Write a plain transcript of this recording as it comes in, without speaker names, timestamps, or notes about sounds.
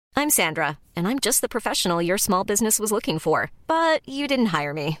I'm Sandra, and I'm just the professional your small business was looking for. But you didn't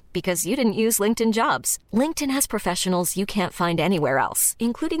hire me because you didn't use LinkedIn Jobs. LinkedIn has professionals you can't find anywhere else,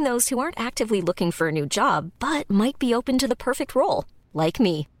 including those who aren't actively looking for a new job, but might be open to the perfect role, like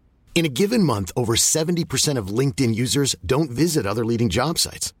me. In a given month, over 70% of LinkedIn users don't visit other leading job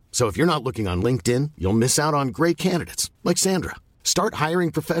sites. So if you're not looking on LinkedIn, you'll miss out on great candidates like Sandra. Start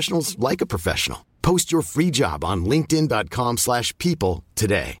hiring professionals like a professional. Post your free job on linkedin.com/people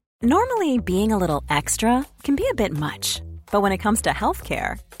today. Normally, being a little extra can be a bit much, but when it comes to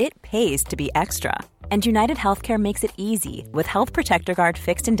healthcare, it pays to be extra. And United Healthcare makes it easy with Health Protector Guard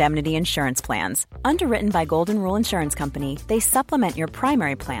fixed indemnity insurance plans. Underwritten by Golden Rule Insurance Company, they supplement your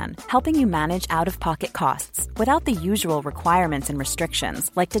primary plan, helping you manage out-of-pocket costs without the usual requirements and restrictions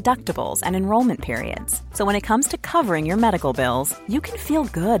like deductibles and enrollment periods. So when it comes to covering your medical bills, you can feel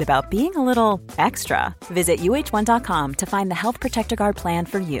good about being a little extra. Visit uh1.com to find the Health Protector Guard plan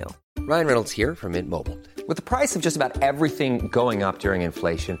for you. Ryan Reynolds here from Mint Mobile. With the price of just about everything going up during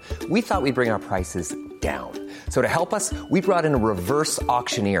inflation, we thought we'd bring our prices down. So to help us, we brought in a reverse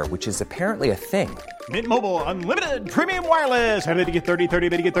auctioneer, which is apparently a thing. Mint Mobile Unlimited Premium Wireless. How to get 30, 30,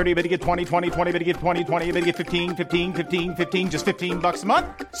 bit to get 30, bit to get 20, 20, 20, bit to get 20, 20, bit to get 15, 15, 15, 15, just $15 a month?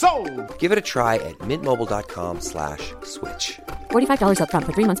 Sold! Give it a try at mintmobile.com/switch. $45 up front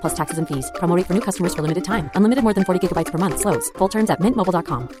for 3 months plus taxes and fees. Promo rate for new customers for limited time. Unlimited more than 40 gigabytes per month. Slows full terms at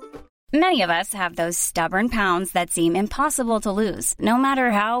mintmobile.com. Many of us have those stubborn pounds that seem impossible to lose, no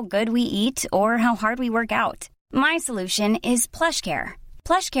matter how good we eat or how hard we work out. My solution is PlushCare.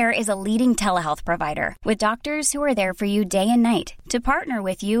 PlushCare is a leading telehealth provider with doctors who are there for you day and night to partner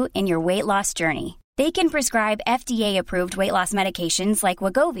with you in your weight loss journey. They can prescribe FDA-approved weight loss medications like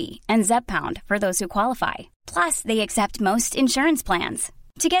Wegovy and Zepbound for those who qualify. Plus, they accept most insurance plans.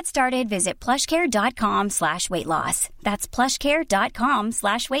 To get started, visit plushcare.com/weightloss. That's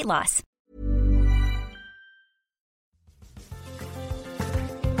plushcare.com/weightloss.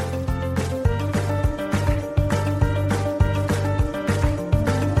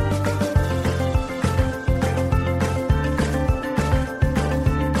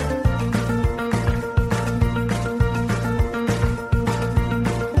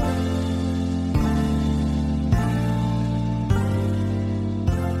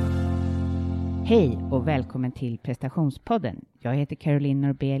 Hej och välkommen till Prestationspodden. Jag heter Caroline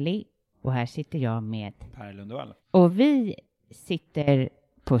Norbeli och här sitter jag med Per Lundvall. Och vi sitter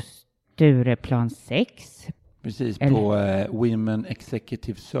på Stureplan 6. Precis, på Women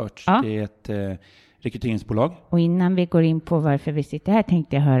Executive Search. Ja. Det är ett rekryteringsbolag. Och innan vi går in på varför vi sitter här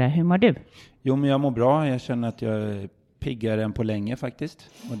tänkte jag höra, hur mår du? Jo, men jag mår bra. Jag känner att jag är piggare än på länge faktiskt.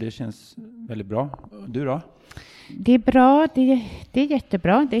 Och det känns väldigt bra. Du då? Det är bra, det är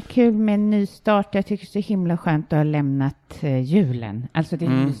jättebra. Det är kul med en ny start. Jag tycker det är så himla skönt att ha lämnat julen. Alltså det är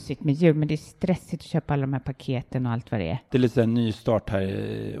mysigt med jul, men det är stressigt att köpa alla de här paketen och allt vad det är. Det är lite en ny start här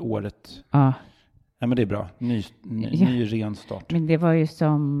i året. Ja. Ja, men det är bra. Ny ren start. Men det var ju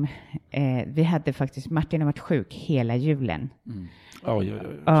som, vi hade faktiskt, Martin har varit sjuk hela julen. Oj.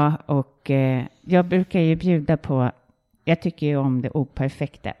 Ja, och jag brukar ju bjuda på, jag tycker ju om det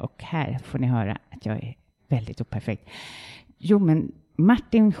operfekta, och här får ni höra att jag är väldigt operfekt. Jo, men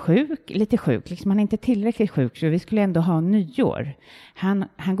Martin lite sjuk, liksom han är inte tillräckligt sjuk, så vi skulle ändå ha nyår. Han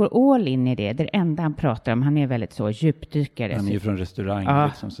går all in i det. Det är det enda han pratar om. Han är väldigt så djupdykare. Han är ju från restaurang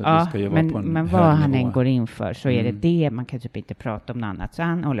liksom, så det ska ju vara på en men vad han än går in för så är det man kan typ inte prata om något annat. Så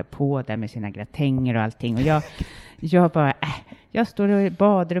han håller på där med sina gratänger och allting. Och jag bara, jag står i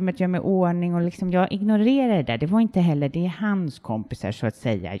badrummet, gör mig ordning och liksom jag ignorerar det där. Det var inte heller, det är hans kompisar så att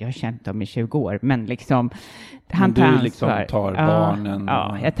säga. Jag har känt dem i 20 år, men liksom han tar ansvar. Liksom tar barnen.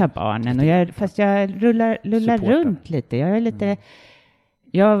 Ja, jag tar barnen och fast jag rullar runt lite. Jag är lite,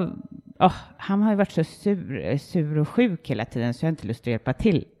 han har ju varit så sur och sjuk hela tiden så jag har inte lust att hjälpa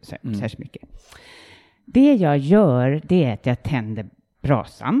till särskilt mycket. Det jag gör, det är att jag tänder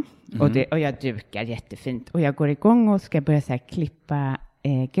brasan och jag dukar jättefint och jag går igång och ska börja så här klippa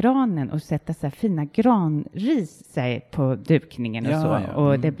granen och sätta så här fina granris så här, på dukningen och så.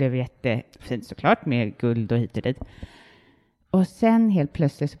 Och det blev jättefint såklart med guld och hit och dit. Och sen helt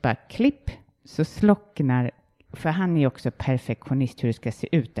plötsligt så bara klipp så slocknar, för han är ju också perfektionist hur det ska se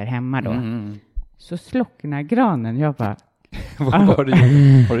ut där hemma då. Så slocknar granen. Jag bara...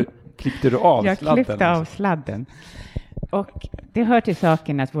 Klippte du av sladden? Jag klippte av alltså? Sladden. Och det hör till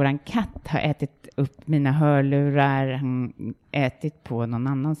saken att våran katt har ätit upp mina hörlurar. Han ätit på någon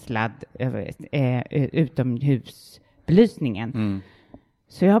annan sladd utomhusbelysningen.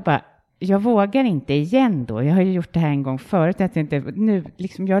 Så jag bara, jag vågar inte igen då. Jag har ju gjort det här en gång förut. Att nu,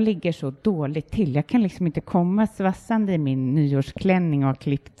 liksom, jag ligger så dåligt till. Jag kan liksom inte komma svassande i min nyårsklänning och ha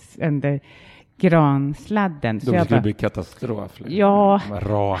klippt under gransladden. Då skulle det bli katastrof. Ja,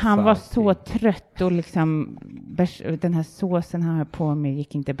 han var så trött och liksom den här såsen han har på mig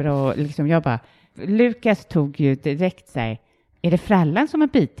gick inte bra. Liksom jag bara, Lukas tog ju direkt så här, är det frallan som har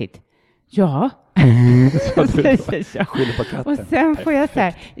bitit? Ja. Och sen får jag så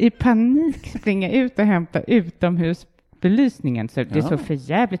här, i panik springa ut och hämta utomhusbelysningen. Så det såg för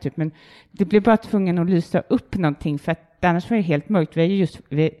jävligt ut. Men det blev bara tvungen att lysa upp någonting. För att annars var det helt mörkt.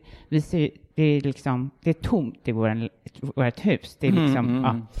 Vi ser, det är tomt i vårt hus. Det är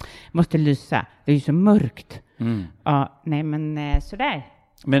liksom, måste lysa. Det är ju så mörkt. Ja, nej men sådär.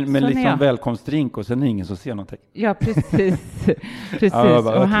 Men liksom välkomstdrink och sen är ingen som ser någonting. Ja, precis.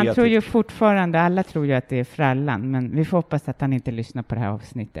 Och han tror ju fortfarande, alla tror ju att det är frallan, men vi får hoppas att han inte lyssnar på det här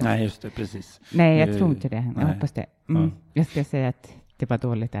avsnittet. Nej, just det, precis. Nej, jag tror inte det. Jag hoppas det. Jag ska säga att det var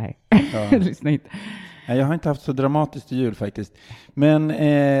dåligt det här. Lyssna inte. Nej, jag har inte haft så dramatiskt jul faktiskt. Men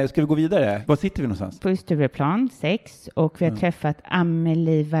ska vi gå vidare? Var sitter vi någonstans? På Stureplan 6 och vi har träffat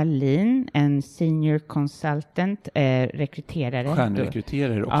Amelie Wallin, en senior consultant, rekryterare.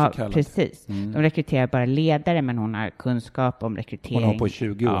 Stjärnrekryterare också kallat. Ja, precis. De rekryterar bara ledare, men hon har kunskap om rekrytering. Hon har på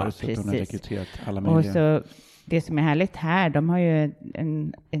 20 år, så hon har rekryterat alla möjliga. Och så, det som är härligt här, de har ju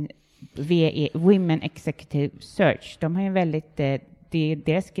en VE, Women Executive Search. De har ju väldigt, det är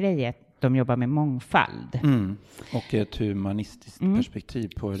deras grej. De jobbar med mångfald. Och ett humanistiskt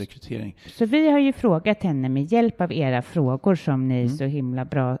perspektiv på rekrytering. Så vi har ju frågat henne med hjälp av era frågor som ni så himla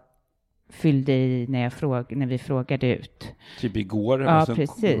bra fyllde i när vi frågade ut. Typ igår. Ja, och så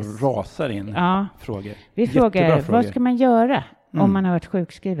precis. Rasar in frågor. Vi frågar, vad ska man göra om man har varit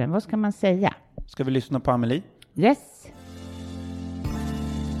sjukskriven? Vad ska man säga? Ska vi lyssna på Amelie? Yes.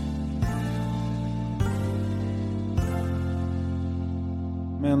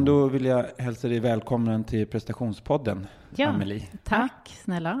 Men då vill jag hälsa dig välkommen till prestationspodden, Amelie. Tack,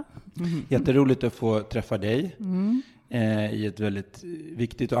 snälla. Jätteroligt att få träffa dig i ett väldigt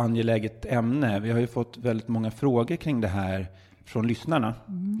viktigt och angeläget ämne. Vi har ju fått väldigt många frågor kring det här från lyssnarna.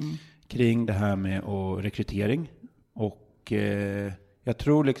 Kring det här med rekrytering. Och jag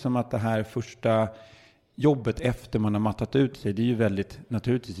tror liksom att det här första jobbet efter man har mattat ut sig, det är ju väldigt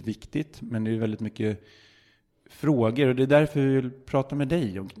naturligtvis viktigt. Men det är ju väldigt mycket frågor, och det är därför vi vill prata med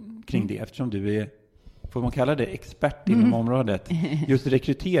dig kring det, eftersom du är, får man kalla det, expert inom området, just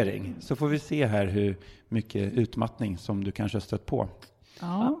rekrytering. Så får vi se här hur mycket utmattning som du kanske har stött på.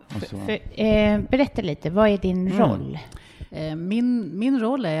 Ja. Berätta lite, vad är din roll? Min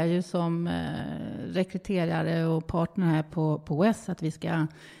roll är ju som rekryterare och partner här på WES att vi ska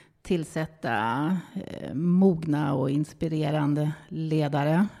tillsätta mogna och inspirerande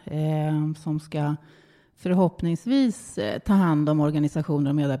ledare som ska förhoppningsvis ta hand om organisationer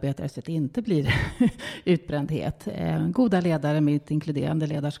och medarbetare så att det inte blir utbrändhet. Goda ledare med ett inkluderande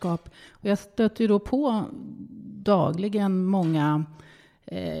ledarskap. Och jag stöter ju då på dagligen många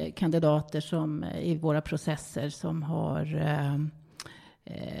kandidater som i våra processer som har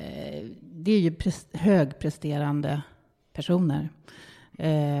det är ju högpresterande personer.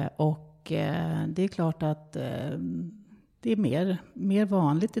 Och det är klart att det är mer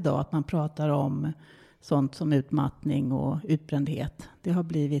vanligt idag att man pratar om sånt som utmattning och utbrändhet. Det har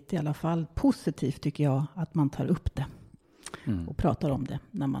blivit i alla fall positivt, tycker jag, att man tar upp det och pratar om det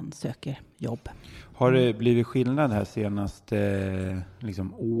när man söker jobb. Har det blivit skillnad här senaste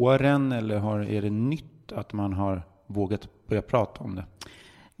åren, eller är det nytt att man har vågat börja prata om det?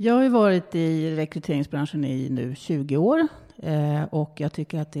 Jag har ju varit i rekryteringsbranschen i nu 20 år och jag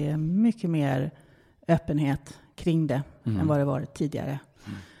tycker att det är mycket mer öppenhet kring det än vad det varit tidigare.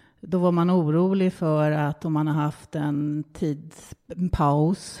 Då var man orolig för att om man har haft en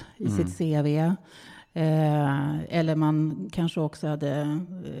tidspaus i sitt CV eller man kanske också hade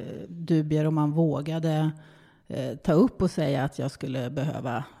dubier om man vågade ta upp och säga att jag skulle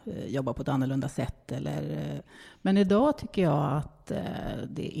behöva jobba på ett annorlunda sätt. Men idag tycker jag att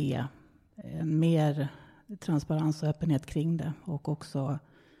det är en mer transparens och öppenhet kring det. Och också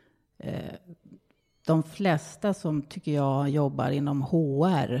de flesta som tycker jag jobbar inom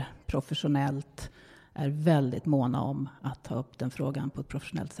HR professionellt är väldigt måna om att ta upp den frågan på ett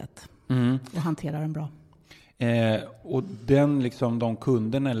professionellt sätt och hantera den bra. Och de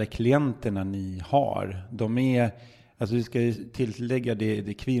kunderna eller klienterna ni har, de är, alltså vi ska tillägga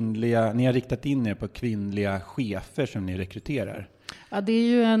det kvinnliga, ni har riktat in er på kvinnliga chefer som ni rekryterar. Ja, det är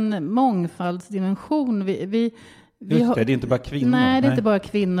ju en mångfaldsdimension. Just det är inte bara kvinnor. Nej, det är inte bara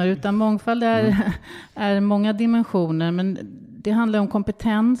kvinnor, utan mångfald är många dimensioner. Men Det handlar om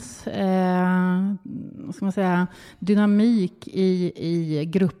kompetens, vad ska man säga, dynamik i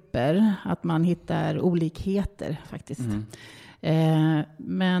grupper, att man hittar olikheter faktiskt.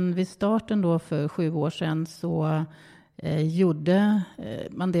 Men vid starten då för 7 år sedan så gjorde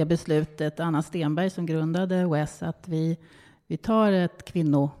man det beslutet, Anna Stenberg som grundade WES, att vi tar ett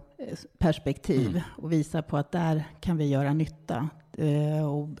kvinnoperspektiv och visar på att där kan vi göra nytta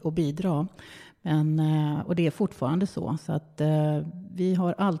och bidra. Och det är fortfarande så att vi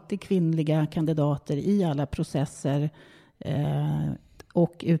har alltid kvinnliga kandidater i alla processer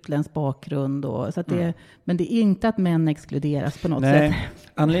och utländsk bakgrund. Så att men det är inte att män exkluderas på något sätt.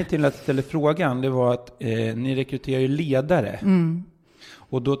 Anledningen till att jag ställde frågan, det var att ni rekryterar ju ledare.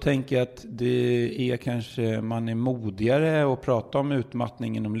 Och då tänker jag att det är kanske man är modigare att prata om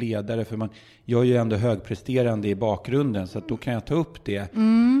utmattning inom ledare, för jag är ju ändå högpresterande i bakgrunden, så att då kan jag ta upp det.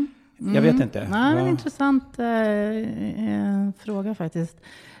 Jag vet inte. Det är en intressant fråga faktiskt.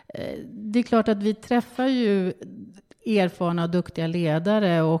 Det är klart att vi träffar ju erfarna och duktiga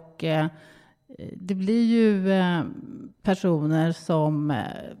ledare, och det blir ju personer som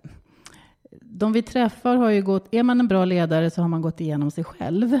de vi träffar har ju gått, är man en bra ledare så har man gått igenom sig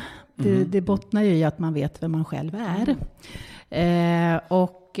själv. Det bottnar ju i att man vet vem man själv är.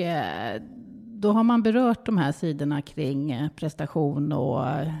 Och då har man berört de här sidorna kring prestation och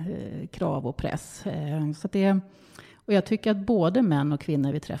krav och press. Så och jag tycker att både män och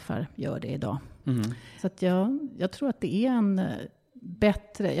kvinnor vi träffar gör det idag. Så att jag tror att det är en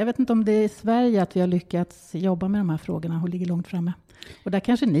bättre, jag vet inte om det är i Sverige att vi har lyckats jobba med de här frågorna och ligger långt framme. Och där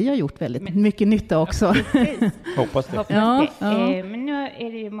kanske ni har gjort väldigt mycket nytta också. Hoppas det. Ja. Men nu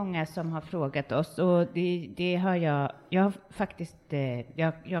är det ju många som har frågat oss, och det har jag har faktiskt,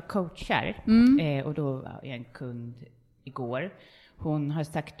 jag coachar, och då var jag en kund igår. Hon har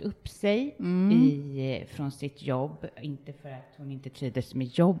sagt upp sig från sitt jobb, inte för att hon inte trivdes med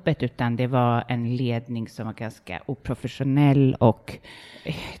jobbet, utan det var en ledning som var ganska oprofessionell, och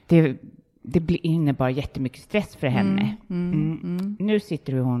det innebar jättemycket stress för henne. Nu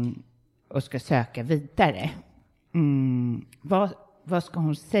sitter hon och ska söka vidare. Vad ska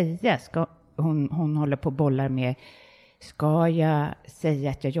hon säga? Hon håller på och bollar med, ska jag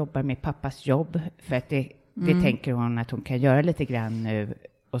säga att jag jobbar med pappas jobb? För att det tänker hon att hon kan göra lite grann nu.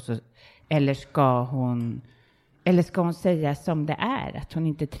 Eller ska hon säga som det är, att hon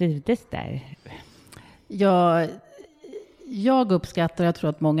inte trivdes där? Jag uppskattar, jag tror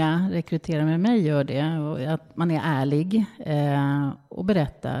att många rekryterare med mig gör det, och att man är ärlig och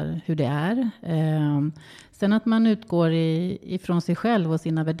berättar hur det är. Sen att man utgår ifrån sig själv och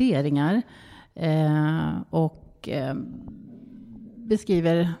sina värderingar och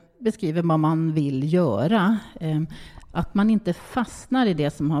beskriver vad man vill göra. Att man inte fastnar i det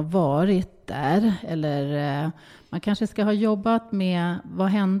som har varit där, eller man kanske ska ha jobbat med vad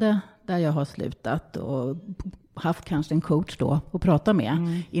hände där jag har slutat, och haft kanske en coach då att prata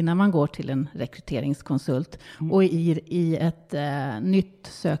med innan man går till en rekryteringskonsult, och i ett nytt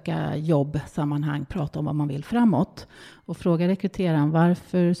söka jobbsammanhang prata om vad man vill framåt, och fråga rekryteraren,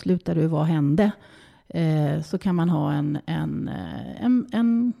 varför slutar du, vad hände? Så kan man ha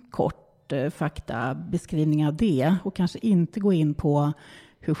en kort faktabeskrivning av det, och kanske inte gå in på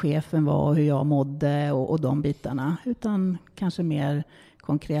hur chefen var och hur jag mådde och de bitarna, utan kanske mer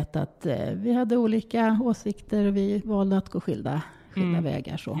konkret att vi hade olika åsikter och vi valde att gå skilda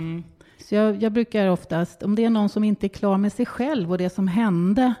vägar. Så jag brukar oftast, om det är någon som inte är klar med sig själv och det som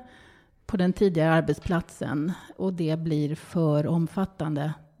hände på den tidigare arbetsplatsen, och det blir för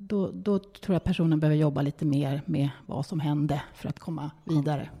omfattande, då tror jag personen behöver jobba lite mer med vad som hände för att komma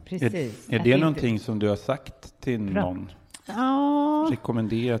vidare. Precis. Är det någonting som du har sagt till någon? Ja.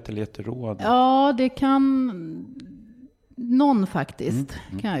 Rekommenderat eller gett råd? Ja, det kan någon faktiskt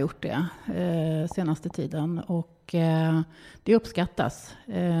kan ha gjort det senaste tiden, och det uppskattas.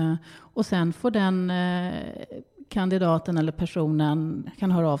 Och sen får den kandidaten eller personen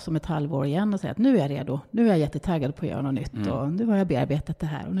kan höra av sig om ett halvår igen och säga att nu är jag redo. Nu är jag jättetaggad på att göra något nytt, och nu har jag bearbetat det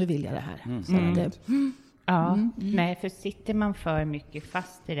här och nu vill jag det här. Nej, för sitter man för mycket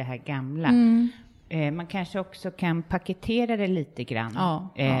fast i det här gamla, man kanske också kan paketera det lite grann.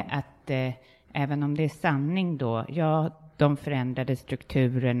 Att även om det är sanning då, de förändrade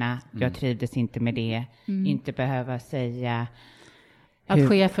strukturerna, jag trivdes inte med det, inte behöva säga att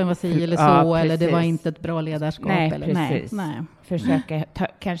chefen var si eller så, eller det var inte ett bra ledarskap. Nej. Försöka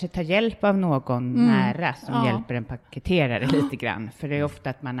kanske ta hjälp av någon nära som hjälper en paketera det lite grann. För det är ofta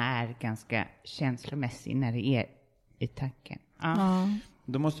att man är ganska känslomässig när det är i tanken.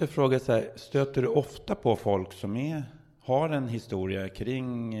 Då måste jag fråga så här, stöter du ofta på folk som har en historia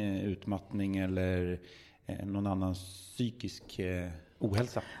kring utmattning eller någon annans psykisk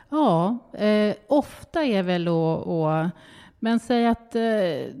ohälsa? Ja, ofta är väl men säg att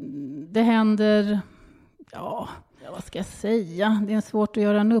det händer, ja, vad ska jag säga? Det är svårt att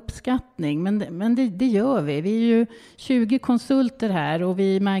göra en uppskattning, men det gör vi. Vi är ju 20 konsulter här och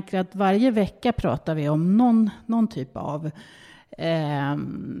vi märker att varje vecka pratar vi om någon typ av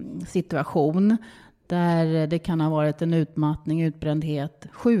situation där det kan ha varit en utmattning, utbrändhet,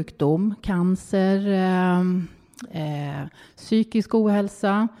 sjukdom, cancer, psykisk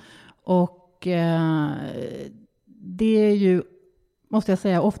ohälsa. Och det är ju, måste jag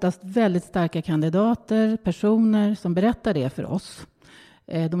säga, oftast väldigt starka kandidater, personer som berättar det för oss.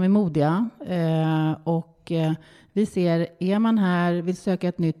 De är modiga och vi ser, är man här, vill söka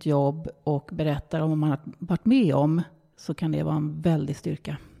ett nytt jobb och berättar om vad man har varit med om, så kan det vara en väldig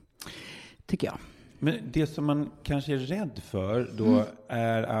styrka, tycker jag. Men det som man kanske är rädd för då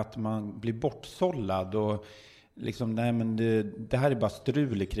är att man blir bortsållad och liksom, nej men det här är bara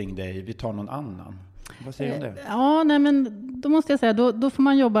strul kring dig, vi tar någon annan. Vad säger du om det? Ja, nej men då måste jag säga, då får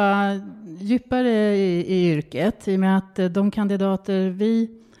man jobba djupare i yrket, i och med att de kandidater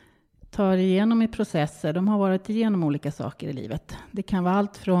vi tar igenom i processer, de har varit igenom olika saker i livet. Det kan vara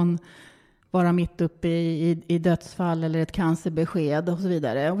allt från vara mitt uppe i dödsfall eller ett cancerbesked och så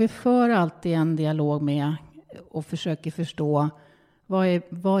vidare. Och vi för alltid en dialog med och försöker förstå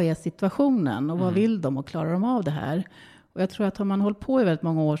vad är situationen och vad vill de och klarar de av det här. Och jag tror att har man hållit på i väldigt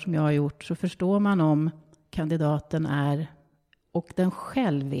många år som jag har gjort, så förstår man om kandidaten är, och den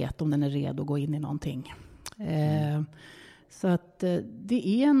själv vet om den är redo att gå in i någonting. Så att det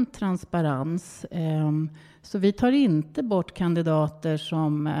är en transparens. Så vi tar inte bort kandidater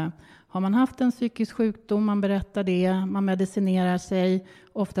som har man haft en psykisk sjukdom, man berättar det, man medicinerar sig.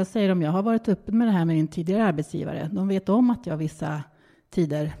 Ofta säger de, jag har varit uppe med det här med min tidigare arbetsgivare. De vet om att jag vissa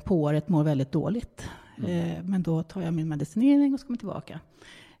tider på året mår väldigt dåligt. Men då tar jag min medicinering och så kommer tillbaka.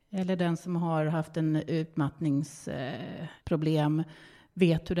 Eller den som har haft en utmattningsproblem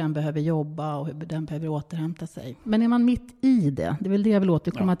vet hur den behöver jobba och hur den behöver återhämta sig. Men är man mitt i det är väl det jag vill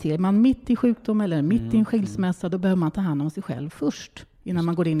återkomma till. Är man mitt i sjukdom eller mitt i en skilsmässa, då behöver man ta hand om sig själv först. Innan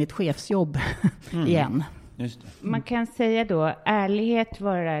man går in i ett chefsjobb igen. Just det. Man kan säga då, ärlighet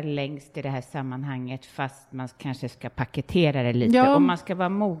vara längst i det här sammanhanget, fast man kanske ska paketera det lite. Ja. Och man ska vara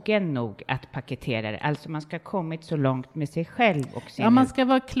mogen nog att paketera det. Alltså man ska ha kommit så långt med sig själv och sin... Ja, man ska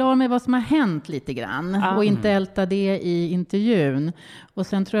vara klar med vad som har hänt lite grann. Och inte älta det i intervjun. Och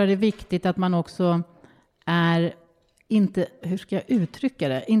sen tror jag det är viktigt att man också är, inte, hur ska jag uttrycka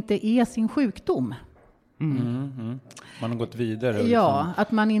det, inte är sin sjukdom. Man har gått vidare. Och ja, liksom...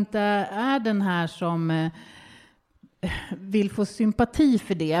 att man inte är den här som vill få sympati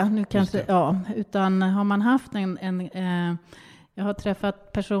för det. Nu kanske, ja, utan har man haft jag har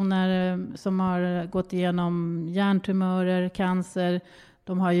träffat personer som har gått igenom hjärntumörer, cancer.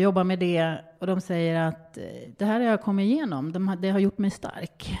 De har jobbat med det och de säger att det här har jag kommit igenom. Det har gjort mig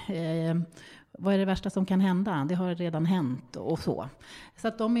stark. Vad är det värsta som kan hända? Det har redan hänt och så. Så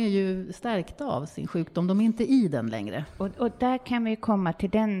att de är ju stärkta av sin sjukdom. De är inte i den längre. Och där kan vi komma till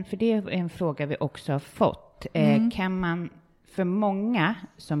den, för det är en fråga vi också har fått. Kan man, för många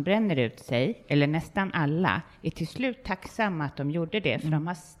som bränner ut sig, eller nästan alla, är till slut tacksamma att de gjorde det, för de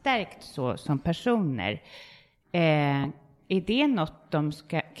har stärkt så som personer. Är det något de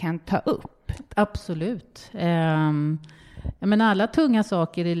kan ta upp? Absolut. Jag menar, alla tunga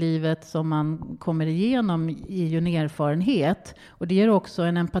saker i livet som man kommer igenom ger ju en erfarenhet. Och det ger också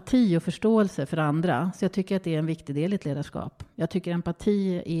en empati och förståelse för andra. Så jag tycker att det är en viktig del i ett ledarskap. Jag tycker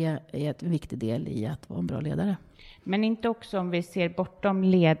empati är en viktig del i att vara en bra ledare. Men inte också om vi ser bortom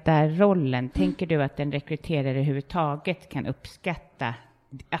ledarrollen. Tänker du att en rekryterare överhuvudtaget kan uppskatta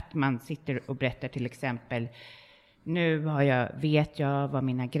att man sitter och berättar till exempel, nu vet jag vad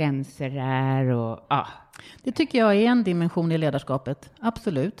mina gränser är och ja. Det tycker jag är en dimension i ledarskapet,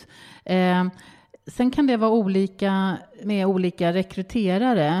 absolut. Sen kan det vara olika med olika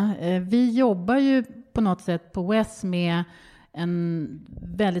rekryterare. Vi jobbar ju på något sätt på WES med en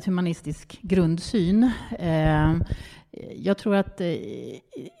väldigt humanistisk grundsyn. Jag tror att i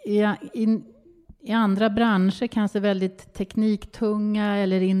andra branscher, kanske väldigt tekniktunga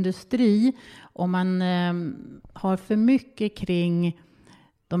eller industri, om man har för mycket kring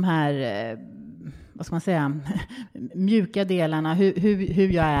de här, vad ska man säga, mjuka delarna, hur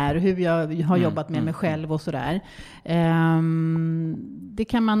jag är, hur jag har jobbat med mig själv och sådär. Det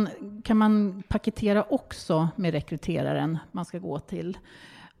kan man paketera också med rekryteraren man ska gå till.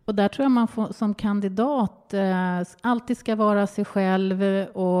 Och där tror jag man får, som kandidat alltid ska vara sig själv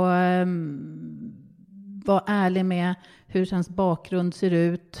och vara ärlig med hur ens bakgrund ser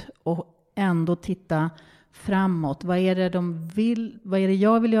ut och ändå titta framåt. Vad är det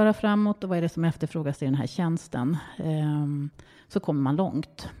jag vill göra framåt och vad är det som efterfrågas i den här tjänsten? Så kommer man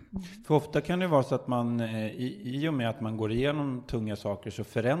långt. För ofta kan det vara så att man i och med att man går igenom tunga saker så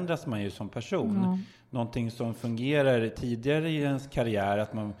förändras man ju som person. Ja. Någonting som fungerar tidigare i ens karriär,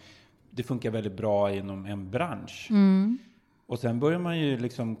 att det funkar väldigt bra inom en bransch. Mm. Och sen börjar man ju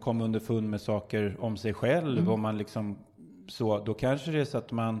liksom komma underfund med saker om sig själv. Och man liksom, då kanske det är så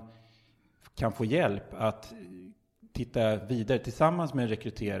att man kan få hjälp att titta vidare tillsammans med en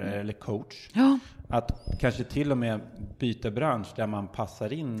rekryterare eller coach. Ja. Att kanske till och med byta bransch där man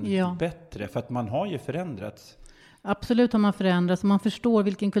passar in bättre. För att man har ju förändrats. Absolut har man förändrats. Man förstår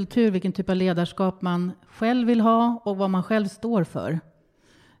vilken kultur, vilken typ av ledarskap man själv vill ha och vad man själv står för.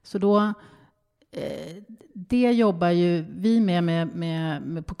 Så då, det jobbar ju vi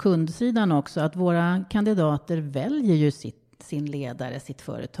med på kundsidan också. Att våra kandidater väljer ju sin ledare, sitt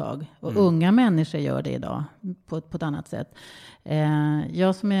företag. Och unga människor gör det idag på ett annat sätt.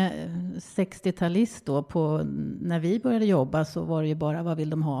 Jag som är 60-talist då, när vi började jobba så var det ju bara, vad vill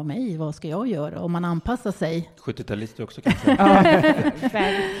de ha av mig? Vad ska jag göra? Om man anpassar sig. 70-talister också kanske. Ja,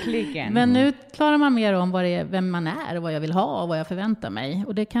 verkligen. Men nu klarar man mer om vem man är och vad jag vill ha och vad jag förväntar mig.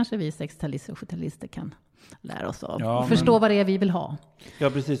 Och det kanske vi 60-talister och 70-talister kan lära oss av. Ja, förstå vad det är vi vill ha. Ja,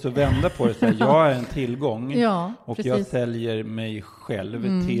 precis. Och vända på det. Så här, jag är en tillgång och precis. jag säljer mig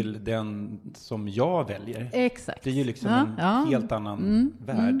själv till den som jag väljer. Exakt. Det är ju liksom en helt annan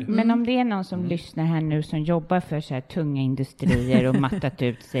värld. Men om det är någon som lyssnar här nu som jobbar för så här tunga industrier och mattat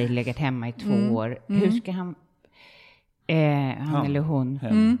ut sig, legat hemma i 2 år. Hur ska han eller hon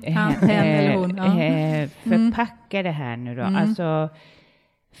han eller hon förpacka det här nu då? Alltså,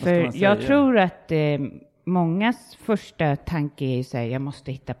 för jag tror att mångas första tanke är så här, jag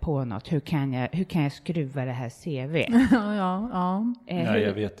måste hitta på något. Hur kan jag skruva det här CV? Ja,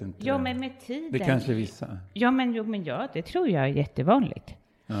 jag vet inte. Ja, men med tiden. Det kanske vissa. Ja, men det tror jag är jättevanligt.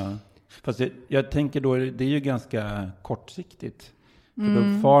 Ja. Fast jag tänker då, det är ju ganska kortsiktigt. För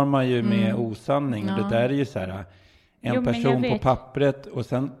då far man ju med osanning. Och det där är ju så här, en person på pappret och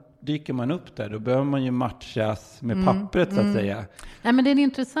sen dyker man upp där. Då behöver man ju matchas med pappret så att säga. Nej, men det är en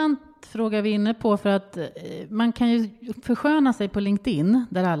intressant fråga vi är inne på, för att man kan ju försköna sig på LinkedIn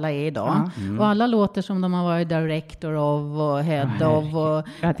där alla är idag. Och alla låter som de har varit director of och head of. Och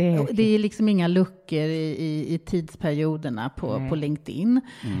det är liksom inga luckor i tidsperioderna på LinkedIn.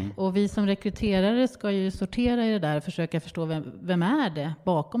 Och vi som rekryterare ska ju sortera i det där och försöka förstå vem är det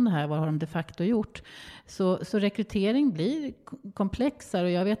bakom det här, vad har de de facto gjort. Så rekrytering blir komplexare,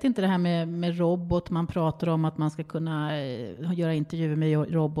 och jag vet inte det här med robot, man pratar om att man ska kunna göra intervjuer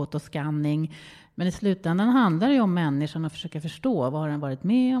med robot och scanning, men i slutändan handlar det ju om människan att försöka förstå vad har den varit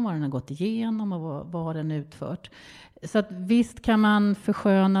med om, vad den har gått igenom och vad har den utfört. Så att visst kan man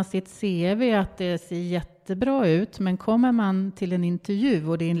försköna sitt CV att det ser jättebra ut, men kommer man till en intervju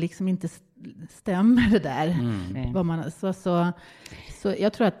och det är liksom inte stämmer det där. Så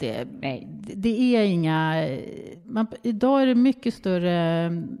jag tror att det är inga... idag är det mycket större...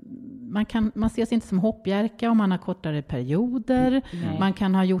 Man ses inte som hoppjerka om man har kortare perioder. Man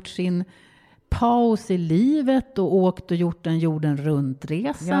kan ha gjort sin paus i livet och åkt och gjort en jorden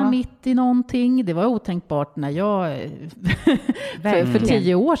runtresa mitt i någonting. Det var otänkbart när jag för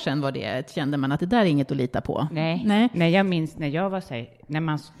 10 år sedan var det, kände man att det där är inget att lita på. Nej, jag minns när jag var så här, när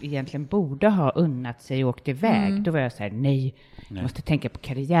man egentligen borde ha unnat sig och åkt iväg, då var jag så här, nej. Jag måste tänka på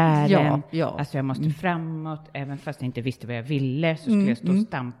karriären. Alltså jag måste framåt, även fast jag inte visste vad jag ville så skulle jag stå och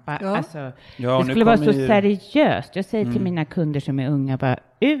stampa. Alltså, det skulle vara så seriöst. Jag säger till mina kunder som är unga, bara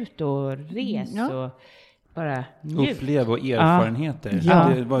ut och res och bara njut. Upplev och erfarenheter.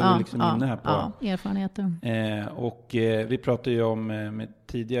 Det var vi liksom inne här på. Ja, erfarenheter. Och vi pratade ju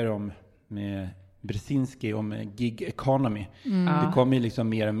tidigare med Brzezinski om gig economy. Det kommer ju liksom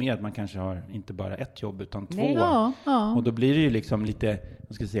mer och mer att man kanske har inte bara ett jobb utan 2. Och då blir det ju liksom lite,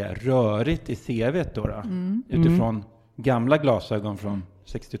 vad ska jag säga, rörigt i CV:t då. Utifrån gamla glasögon från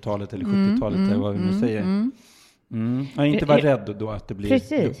 60-talet eller 70-talet eller vad vi nu säger. Och inte vara rädd då att det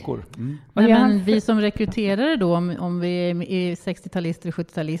blir luckor. Men vi som rekryterare då, om vi är 60-talister och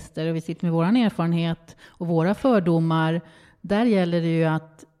 70-talister och vi sitter med våran erfarenhet och våra fördomar, där gäller det ju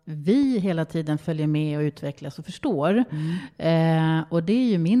att vi hela tiden följer med och utvecklas och förstår. Och det är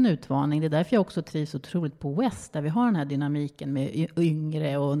ju min utmaning. Det är därför jag också trivs otroligt på West, där vi har den här dynamiken med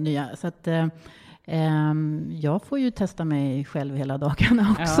yngre och nya. Så att jag får ju testa mig själv hela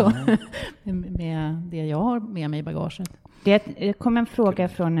dagarna också. Med det jag har med mig i bagaget. Det kom en fråga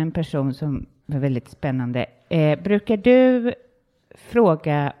från en person som var väldigt spännande. Brukar du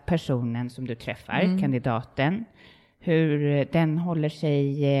fråga personen som du träffar, kandidaten, hur den håller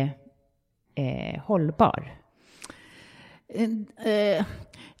sig hållbar?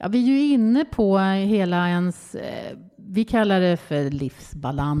 Ja, vi är ju inne på hela ens, vi kallar det för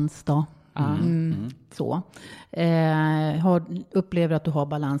livsbalans då. Så. Upplever att du har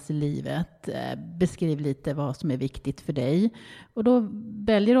balans i livet. Beskriv lite vad som är viktigt för dig. Och då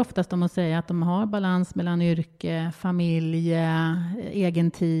väljer oftast de att säga att de har balans mellan yrke, familj,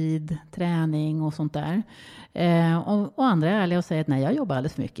 egen tid, träning och sånt där. Och andra är ärliga och säger att nej, jag jobbar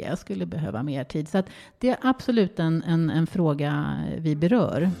alldeles för mycket. Jag skulle behöva mer tid. Så att det är absolut en fråga vi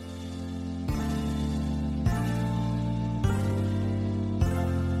berör.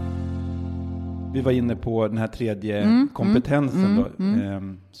 Vi var inne på den här tredje kompetensen då,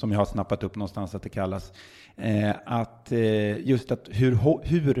 som jag har snappat upp någonstans att det kallas. Just att hur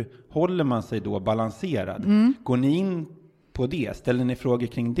håller man sig då balanserad? Går ni in på det? Ställer ni frågor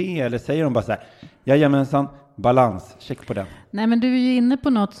kring det? Eller säger de bara så här, jajamensan, balans, check på den? Nej, men du är ju inne på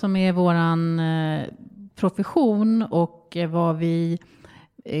något som är våran profession och vad vi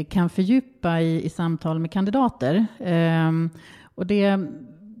kan fördjupa i samtal med kandidater. Och det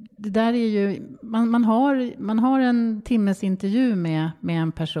där är ju, man har en timmes intervju med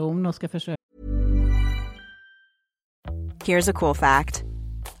en person och ska försöka. Here's a cool fact.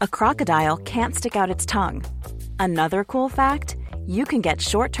 A crocodile can't stick out its tongue. Another cool fact, you can get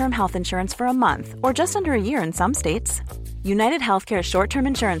short-term health insurance for a month or just under a year in some states. United Healthcare short-term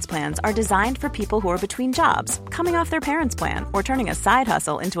insurance plans are designed for people who are between jobs, coming off their parents' plan, or turning a side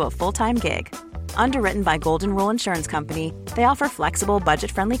hustle into a full-time gig. Underwritten by Golden Rule Insurance Company, they offer flexible,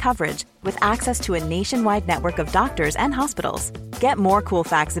 budget-friendly coverage with access to a nationwide network of doctors and hospitals. Get more cool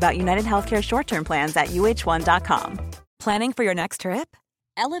facts about United Healthcare short-term plans at uh1.com. Planning for your next trip?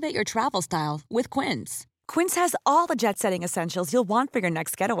 Elevate your travel style with Quince. Quince has all the jet-setting essentials you'll want for your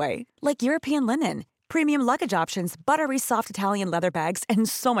next getaway, like European linen, premium luggage options, buttery soft Italian leather bags, and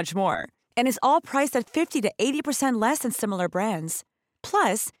so much more. And is all priced at 50 to 80% less than similar brands.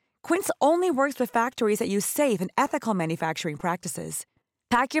 Plus, Quince only works with factories that use safe and ethical manufacturing practices.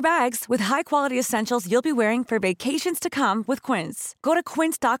 Pack your bags with high-quality essentials you'll be wearing for vacations to come with Quince. Go to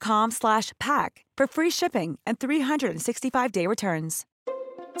quince.com/pack for free shipping and 365-day returns.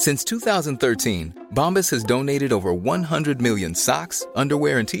 Since 2013, Bombas has donated over 100 million socks,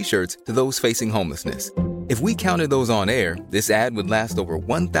 underwear, and T-shirts to those facing homelessness. If we counted those on air, this ad would last over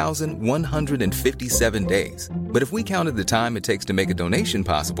 1,157 days. But if we counted the time it takes to make a donation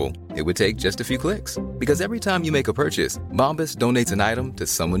possible, it would take just a few clicks. Because every time you make a purchase, Bombas donates an item to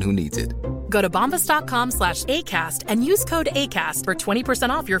someone who needs it. Go to bombas.com/ACAST and use code ACAST for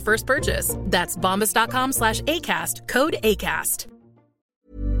 20% off your first purchase. That's bombas.com/ACAST, code ACAST.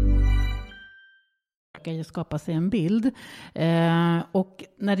 Skapa sig en bild. Och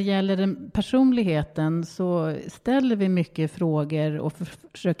när det gäller den personligheten så ställer vi mycket frågor och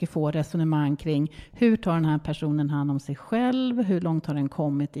försöker få resonemang kring hur tar den här personen hand om sig själv, hur långt har den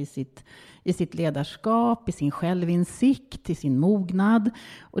kommit i sitt ledarskap, i sin självinsikt, i sin mognad.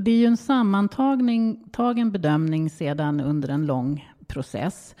 Och det är ju en sammantagen bedömning sedan under en lång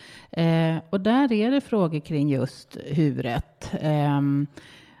process. Och där är det frågor kring just huvudet.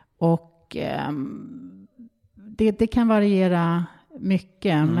 Och det kan variera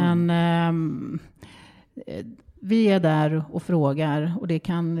mycket, men vi är där och frågar, och det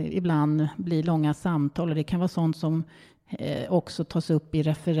kan ibland bli långa samtal, och det kan vara sånt som också tas upp i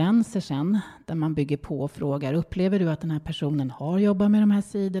referenser sen, där man bygger på och frågar, upplever du att den här personen har jobbat med de här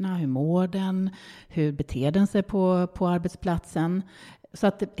sidorna, hur mår den, hur beter den sig på arbetsplatsen, så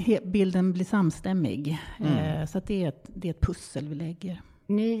att bilden blir samstämmig. Så att det är ett pussel vi lägger.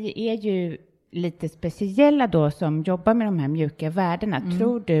 Ni är ju lite speciella då som jobbar med de här mjuka värdena.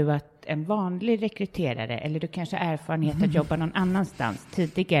 Tror du att en vanlig rekryterare, eller du kanske har erfarenhet att jobba någon annanstans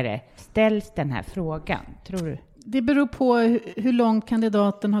tidigare, ställs den här frågan? Tror du? Det beror på hur långt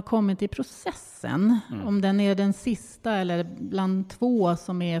kandidaten har kommit i processen. Om den är den sista eller bland två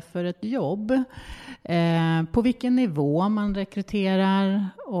som är för ett jobb. På vilken nivå man rekryterar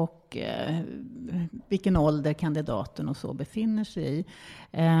och vilken ålder kandidaten och så befinner sig i.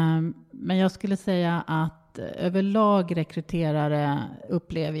 Men jag skulle säga att överlag rekryterare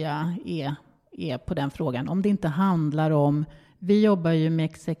upplever jag är på den frågan. Om det inte handlar om, vi jobbar ju med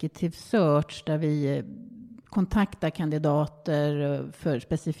executive search där vi kontakta kandidater för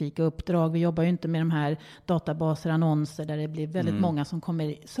specifika uppdrag. Vi jobbar ju inte med de här databaser, annonser där det blir väldigt många som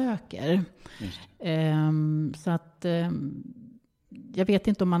söker. Så att jag vet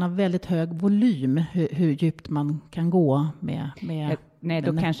inte om man har väldigt hög volym hur djupt man kan gå med Nej,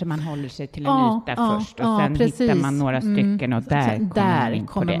 då kanske man håller sig till en yta först och sen hittar man några stycken och där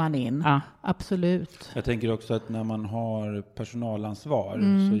kommer man in. Ja. Absolut. Jag tänker också att när man har personalansvar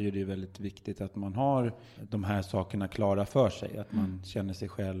så är det väldigt viktigt att man har de här sakerna klara för sig. Att man känner sig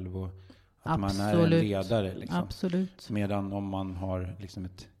själv och att man är en ledare. Liksom. Absolut. Medan om man har liksom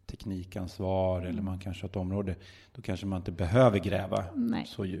ett teknikansvar eller man kanske har ett område, då kanske man inte behöver gräva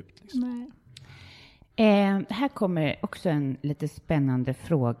så djupt. Liksom. Nej. Här kommer också en lite spännande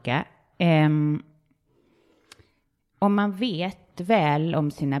fråga. Om man vet väl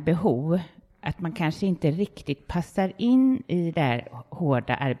om sina behov, att man kanske inte riktigt passar in i det här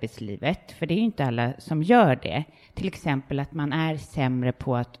hårda arbetslivet, för det är ju inte alla som gör det. Till exempel att man är sämre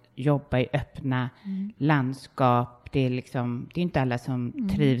på att jobba i öppna landskap. Det är inte alla som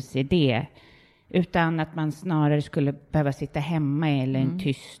trivs i det. Utan att man snarare skulle behöva sitta hemma eller en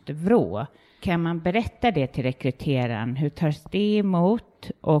tyst vrå. Kan man berätta det till rekryteraren? Hur tas det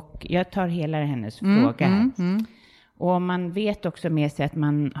emot? Och jag tar hela hennes fråga här. Och om man vet också med sig att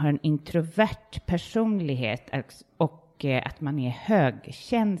man har en introvert personlighet och att man är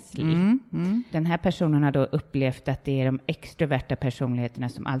högkänslig. Den här personen har då upplevt att det är de extroverta personligheterna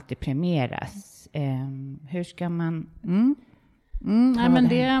som alltid premieras. Hur ska man... Nej, men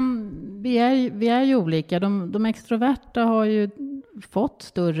vi är ju olika. De extroverta har ju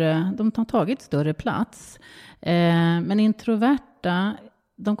de har tagit större plats. Men introverta,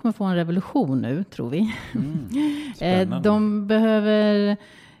 de kommer få en revolution nu, tror vi. De behöver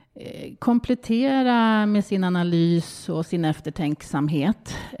komplettera med sin analys och sin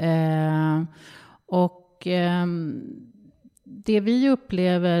eftertänksamhet. Det vi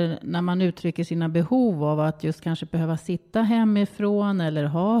upplever när man uttrycker sina behov av att just kanske behöva sitta hemifrån eller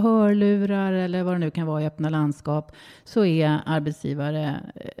ha hörlurar eller vad det nu kan vara i öppna landskap, så är arbetsgivare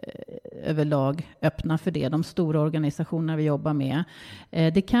överlag öppna för det. De stora organisationer vi jobbar med.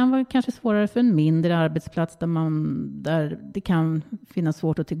 Det kan vara kanske svårare för en mindre arbetsplats där det kan finnas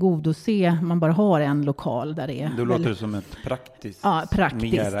svårt att tillgodose. Man bara har en lokal där det är. Det låter som ett praktiskt.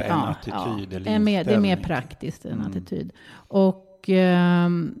 Mer en attityd eller inställning. Det är mer praktiskt än attityd. Och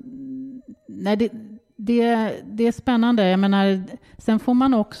det är spännande. Jag menar, sen får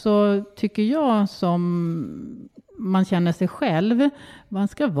man också, tycker jag, som man känner sig själv, man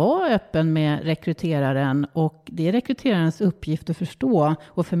ska vara öppen med rekryteraren, och det är rekryterarens uppgift att förstå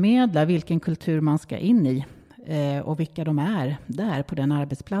och förmedla vilken kultur man ska in i och vilka de är där på den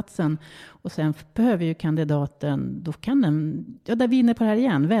arbetsplatsen. Och sen behöver ju kandidaten, då kan där vi är inne på det här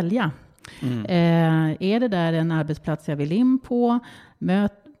igen, välja. Är det där en arbetsplats jag vill in på?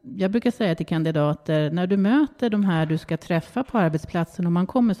 Jag brukar säga till kandidater, när du möter de här du ska träffa på arbetsplatsen och man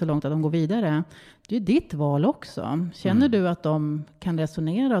kommer så långt att de går vidare, det är ditt val också. Känner du att de kan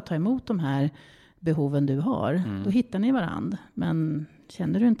resonera och ta emot de här behoven du har, då hittar ni varandra. Men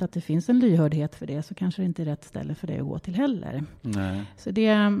känner du inte att det finns en lyhördhet för det, så kanske det inte är rätt ställe för dig att gå till heller. Nej. Så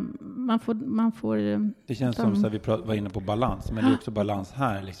det, man får det känns som så att vi var inne på balans, men det är också balans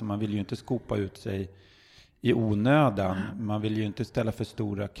här. Liksom, man vill ju inte skopa ut sig i onödan. Man vill ju inte ställa för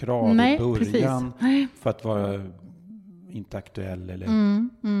stora krav i början för att vara inte aktuell. Eller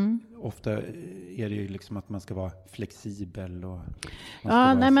ofta är det ju liksom att man ska vara flexibel och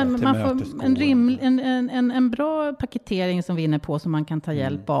man får en bra paketering som vi är inne på, som man kan ta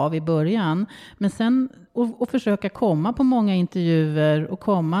hjälp av i början. Men sen och försöka komma på många intervjuer och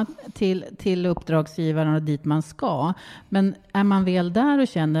komma till uppdragsgivaren och dit man ska. Men är man väl där och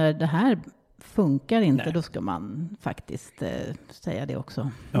känner det här funkar inte, då ska man faktiskt säga det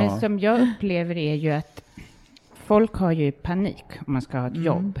också. Ja. Men som jag upplever är ju att folk har ju panik om man ska ha ett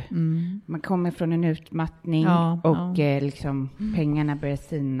jobb. Man kommer från en utmattning och liksom pengarna börjar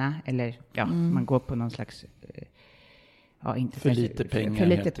sina, eller man går på någon slags inte för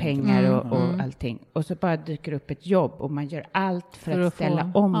lite pengar och allting. Och så bara dyker upp ett jobb och man gör allt för att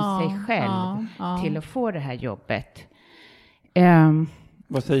ställa om sig själv till att få det här jobbet.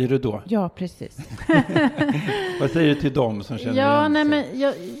 Vad säger du då? Ja, precis. Vad säger du till dem som känner igen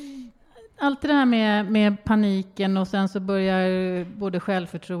sig? Allt det här med paniken, och sen så börjar både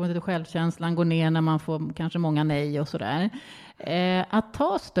självförtroendet och självkänslan gå ner när man får kanske många nej och sådär. Att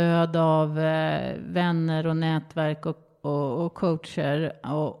ta stöd av vänner och nätverk och coacher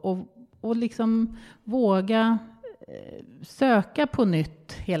och liksom våga söka på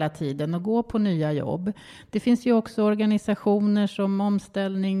nytt hela tiden och gå på nya jobb. Det finns ju också organisationer som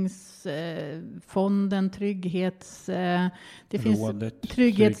Omställningsfonden,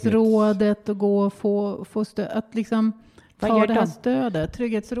 Trygghetsrådet och gå och få stöd, att liksom ta det här stödet.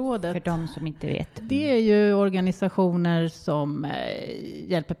 Trygghetsrådet. För de som inte vet. Det är ju organisationer som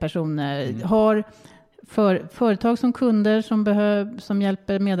hjälper personer. företag som kunder som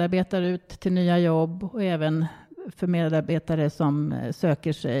hjälper medarbetare ut till nya jobb, och även för medarbetare som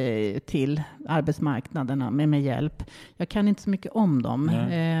söker sig till arbetsmarknaderna med hjälp. Jag kan inte så mycket om dem,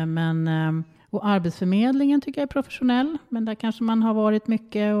 och Arbetsförmedlingen tycker jag är professionell, men där kanske man har varit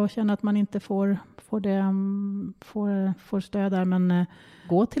mycket och känner att man inte får stöd där. Men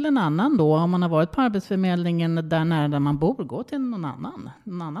gå till en annan då, om man har varit på Arbetsförmedlingen där nära man bor, gå till någon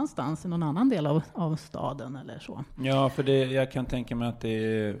annanstans i någon annan del av staden eller så. Ja, för jag kan tänka mig att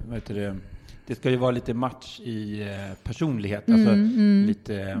det ska ju vara lite match i personlighet, alltså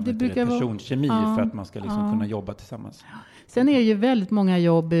lite personkemi för att man ska liksom kunna jobba tillsammans. Sen är det ju väldigt många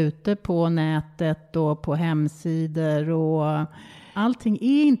jobb ute på nätet och på hemsidor, och allting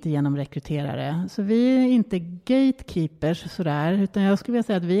är inte genom rekryterare. Så vi är inte gatekeepers sådär, utan jag skulle vilja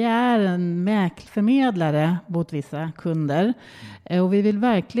säga att vi är en mäklförmedlare mot vissa kunder. Och vi vill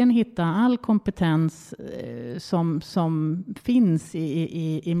verkligen hitta all kompetens som finns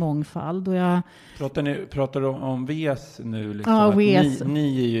i mångfald. Och Pratar du om VES nu? Liksom, ja, VES.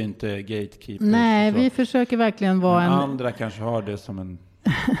 Ni är ju inte gatekeepers. Nej, vi försöker verkligen vara andra kanske har det som en...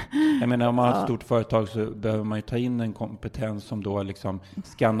 Jag menar, om man har ett stort företag så behöver man ju ta in en kompetens som då liksom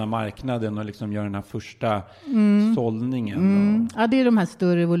skannar marknaden och liksom gör den här första sållningen. Ja, det är de här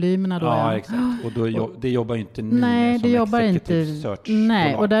större volymerna då. Ja, exakt. Och då, det jobbar ju inte ni Nej, som det jobbar inte. Search.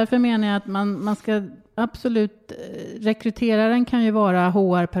 Nej, och därför menar jag att man ska absolut... Rekryteraren kan ju vara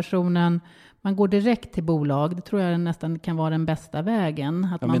HR-personen. Man går direkt till bolag. Det tror jag nästan kan vara den bästa vägen.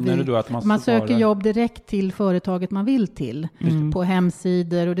 Att man söker jobb direkt till företaget man vill till. På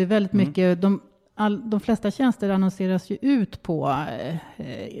hemsidor. Och det är väldigt mycket... De flesta tjänster annonseras ju ut på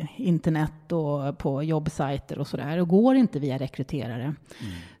internet och på jobbsajter och sådär. Och går inte via rekryterare.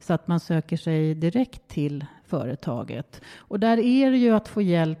 Så att man söker sig direkt till företaget. Och där är det ju att få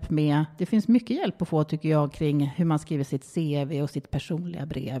hjälp med... Det finns mycket hjälp att få, tycker jag, kring hur man skriver sitt CV och sitt personliga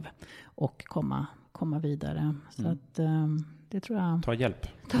brev. Och komma vidare. Så att det tror jag... Ta hjälp.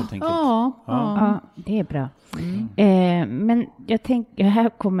 Ja, det är bra. Men jag tänker, här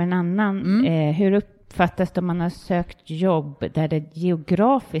kommer en annan. Hur uppfattas det om man har sökt jobb där det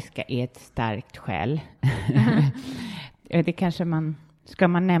geografiska är ett starkt skäl? Det kanske ska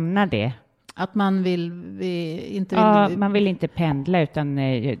man nämna det? Att man man vill inte pendla, utan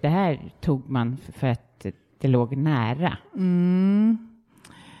det här tog man för att det låg nära.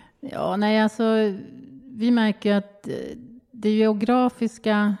 Ja, nej, alltså vi märker att det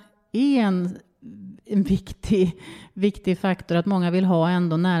geografiska är en viktig faktor, att många vill ha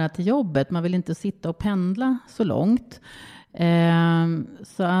ändå nära till jobbet. Man vill inte sitta och pendla så långt.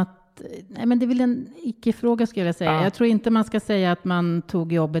 Så att, nej, men det är väl en icke-fråga, skulle jag säga. Jag tror inte man ska säga att man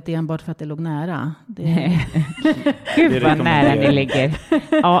tog jobbet enbart för att det låg nära. Gud vad nära ni ligger.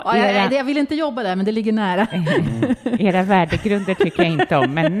 Jag vill inte jobba där, men det ligger nära. Era värdegrunder tycker jag inte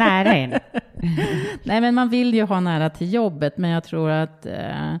om, men nära en. Nej, men man vill ju ha nära till jobbet, men jag tror att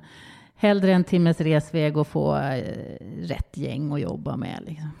hellre en timmes resväg och få rätt gäng att jobba med.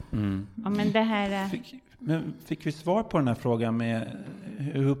 Liksom. Ja, men det här... Fick vi svar på den här frågan med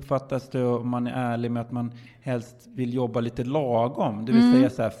hur uppfattas det om man är ärlig med att man helst vill jobba lite lagom? Det vill säga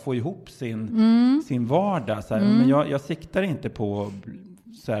så här, få ihop sin vardag. Så här. Men jag siktar inte på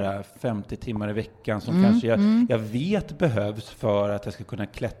så här 50 timmar i veckan som kanske jag vet behövs för att jag ska kunna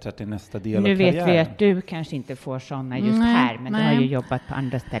klättra till nästa del av karriären. Nu vet vi att du kanske inte får sådana just här, men du har ju jobbat på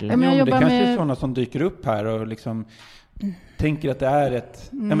andra ställen. Men det kanske är sådana som dyker upp här och liksom tänker att det är ett...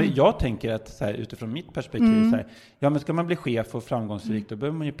 Ja, men jag tänker att så här, utifrån mitt perspektiv så här, ja, men ska man bli chef och framgångsrik, då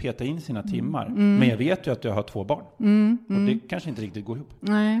behöver man ju peta in sina timmar. Men jag vet ju att jag har 2 barn. Och det kanske inte riktigt går ihop.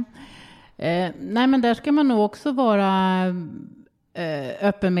 Nej, men där ska man nog också vara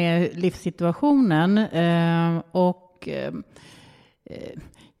öppen med livssituationen.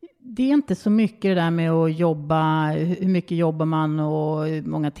 Det är inte så mycket det där med att jobba, hur mycket jobbar man och hur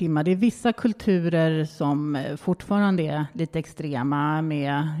många timmar. Det är vissa kulturer som fortfarande är lite extrema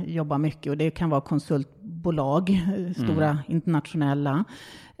med att jobba mycket. Och det kan vara konsultbolag, stora internationella.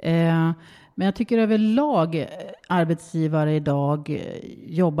 Men jag tycker överlag arbetsgivare idag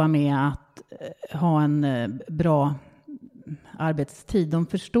jobbar med att ha en bra arbetstid. De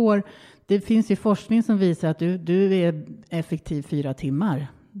förstår, det finns ju forskning som visar att du är effektiv 4 timmar.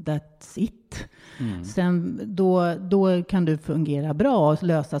 That's it. Sen då kan du fungera bra och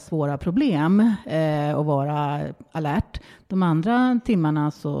lösa svåra problem och vara alert. De andra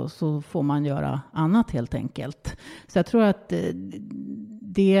timmarna så får man göra annat helt enkelt. Så jag tror att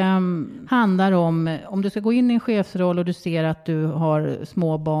det handlar om du ska gå in i en chefsroll och du ser att du har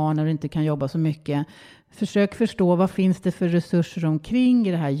små barn och du inte kan jobba så mycket. Försök förstå vad finns det för resurser omkring,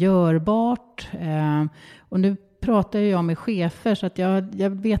 är det här görbart? Och nu pratar jag med chefer så att jag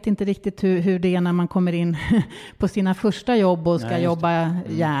vet inte riktigt hur det är när man kommer in på sina första jobb och ska jobba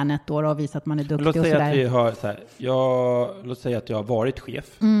järnet då och visa att man är duktig och sådär. Låt säga att jag har varit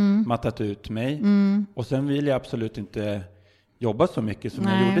chef, mattat ut mig och sen vill jag absolut inte jobba så mycket som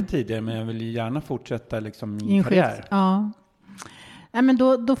jag gjorde tidigare, men jag vill gärna fortsätta liksom min karriär. Ja. Nej, men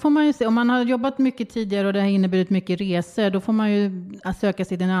då får man ju se, om man har jobbat mycket tidigare och det har inneburit mycket resor, då får man ju söka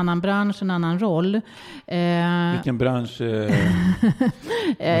sig till en annan bransch, en annan roll. Vilken bransch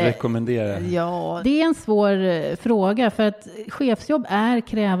rekommenderar? Ja, det är en svår fråga för att chefsjobb är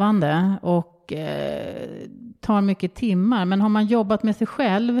krävande och tar mycket timmar. Men har man jobbat med sig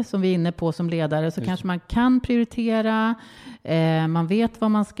själv, som vi är inne på som ledare, så kanske man kan prioritera, man vet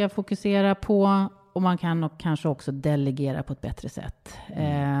vad man ska fokusera på. Och man kan kanske också delegera på ett bättre sätt.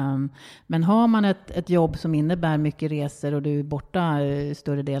 Men har man ett jobb som innebär mycket resor och du är borta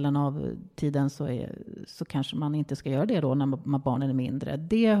större delen av tiden så kanske man inte ska göra det då när barnen är mindre.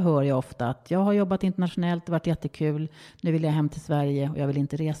 Det hör jag ofta att jag har jobbat internationellt, det har varit jättekul. Nu vill jag hem till Sverige och jag vill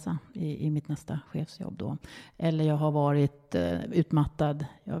inte resa i mitt nästa chefsjobb då. Eller jag har varit utmattad,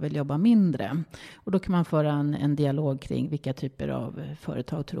 jag vill jobba mindre. Och då kan man föra en dialog kring vilka typer av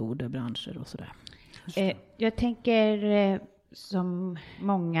företag, tror det, branscher och sådär. Jag tänker som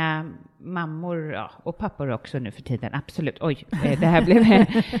många mammor och pappor också nu för tiden, absolut. Oj, det här blev...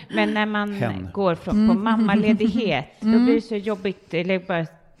 Men när man går på mammaledighet, då blir det så jobbigt.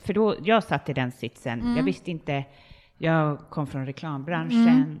 För då, jag satt i den sitsen. Jag visste inte... Jag kom från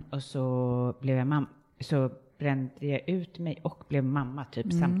reklambranschen och så blev jag mamma. Så brände jag ut mig och blev mamma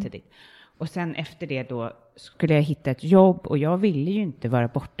typ samtidigt. Och sen efter det då skulle jag hitta ett jobb och jag ville ju inte vara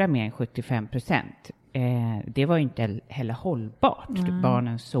borta mer än 75%. Det var ju inte heller hållbart.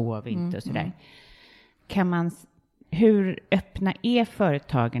 Barnen sov inte och sådär. Hur öppna är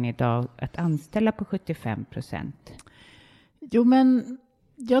företagen idag att anställa på 75%? Jo, men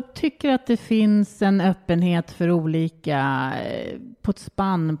jag tycker att det finns en öppenhet för olika på ett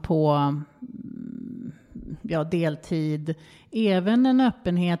spann på deltid. Även en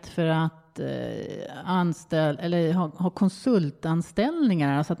öppenhet för att ha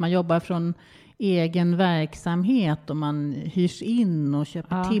konsultanställningar, alltså att man jobbar från egen verksamhet och man hyrs in och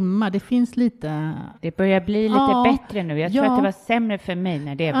köper timmar. Det finns lite... Det börjar bli lite bättre nu. Jag tror att det var sämre för mig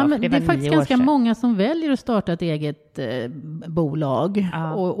när det var, det var faktiskt ganska många som väljer att starta ett eget bolag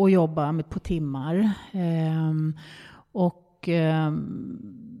och jobba på timmar.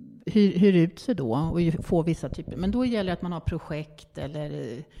 Hyr ut sig då och får vissa typer. Men då gäller det att man har projekt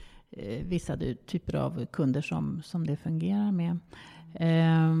eller vissa typer av kunder som det fungerar med.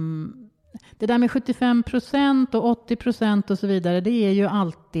 Det där med 75% och 80% och så vidare, det är ju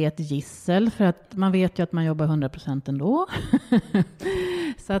alltid ett gissel för att man vet ju att man jobbar 100% ändå.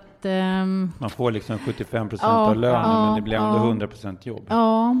 Så att, man får liksom 75% av lönen men det blir ändå 100% jobb.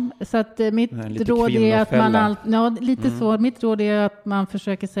 Ja, så att mitt råd är att man mitt råd är att man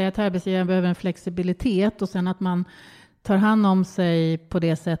försöker säga att arbetsgivaren behöver en flexibilitet och sen att man tar hand om sig på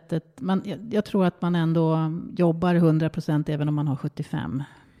det sättet. Jag tror att man ändå jobbar 100% även om man har 75%.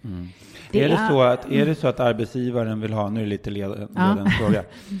 Är det så att arbetsgivaren vill ha, nu är det lite ledande fråga,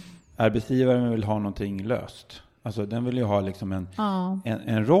 arbetsgivaren vill ha någonting löst? Alltså den vill ju ha liksom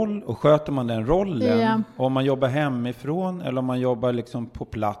en roll, och sköter man den rollen, om man jobbar hemifrån eller om man jobbar liksom på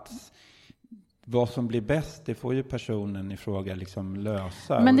plats, vad som blir bäst, det får ju personen i fråga liksom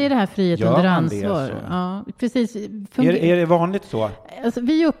lösa. Men det är det här frihet under ansvar. Ja, precis. Är det vanligt så? Alltså,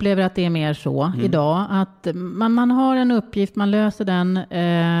 vi upplever att det är mer så idag. Att man har en uppgift, man löser den,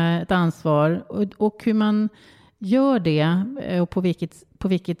 ett ansvar. Och hur man gör det och på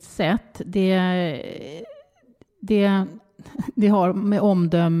vilket sätt, det har med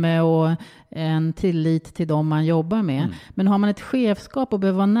omdöme och en tillit till dem man jobbar med. Men har man ett chefskap och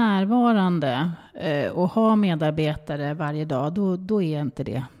behöver vara närvarande och ha medarbetare varje dag, då är inte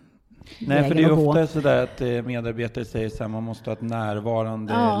det. Nej, för det är ofta så där att medarbetare säger så här, man måste ha ett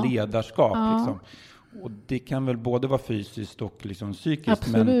närvarande ledarskap. Liksom. Och det kan väl både vara fysiskt och liksom psykiskt.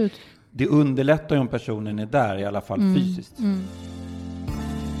 Absolut. Men det underlättar ju om personen är där i alla fall fysiskt.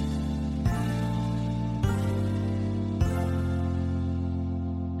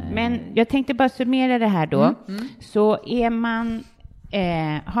 Men jag tänkte bara summera det här då. Så är man,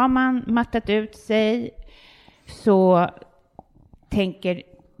 har man mattat ut sig, så tänker,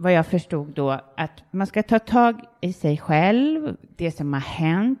 vad jag förstod då, att man ska ta tag i sig själv, det som har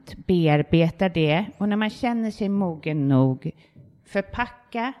hänt, bearbeta det. Och när man känner sig mogen nog,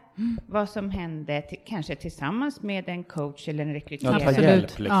 förpacka vad som hände, kanske tillsammans med en coach eller en rekryterare. Ja, ta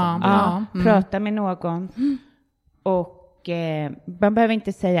hjälp liksom. Prata med någon. Och man behöver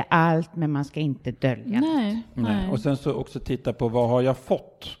inte säga allt, men man ska inte dölja Nej. Och sen så också titta på vad har jag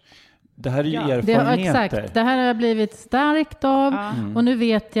fått? Det här är ju erfarenheter. Exakt, det här har jag blivit starkt av och nu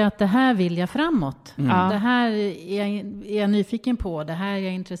vet jag att det här vill jag framåt. Det här är jag nyfiken på, det här är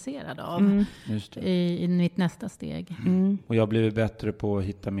jag intresserad av i mitt nästa steg. Och jag har blivit bättre på att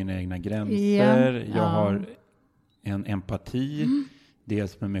hitta mina egna gränser. Jag har en empati,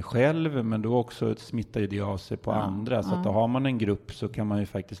 dels med mig själv, men då också smittar ju det av sig på andra. Så att då har man en grupp så kan man ju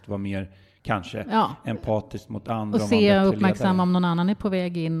faktiskt vara mer kanske empatiskt mot andra. Och se och uppmärksamma om någon annan är på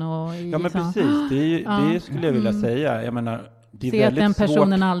väg in. Och ja, men precis. Det skulle jag vilja säga. Jag menar, det är se att den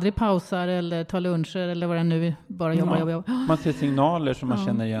personen svårt. Aldrig pausar eller tar luncher eller vad det nu bara jobbar. Man ser signaler som man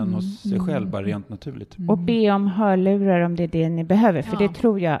känner igen hos sig själv, bara rent naturligt. Och be om hörlurar om det är det ni behöver. För det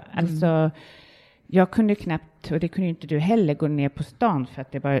tror jag, alltså... Jag kunde knappt, och det kunde inte du heller, gå ner på stan för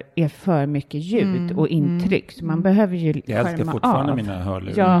att det bara är för mycket ljud och intryck. Så man behöver ju skärma av. Jag älskar fortfarande mina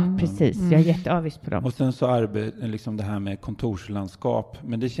hörlurar. Ja, precis. Jag är jätteavis på dem. Och sen så liksom det här med kontorslandskap.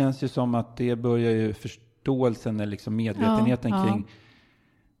 Men det känns ju som att det börjar ju förståelsen eller liksom medvetenheten kring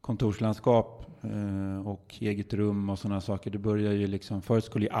kontorslandskap och eget rum och sådana saker. Det börjar ju liksom, förut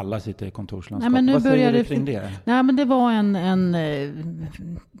skulle ju alla sitta i kontorslandskap. Nej, men vad säger du kring det? Nej, men det var en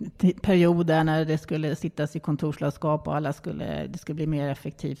period där när det skulle sittas i kontorslandskap och det skulle bli mer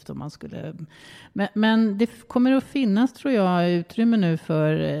effektivt och man skulle... Men det kommer att finnas, tror jag, utrymme nu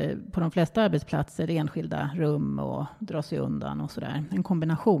för på de flesta arbetsplatser enskilda rum och dra sig undan och sådär. En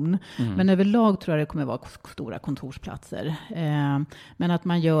kombination. Men överlag tror jag det kommer att vara stora kontorsplatser. Men att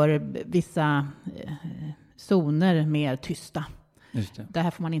man gör vissa zoner mer tysta. Just det.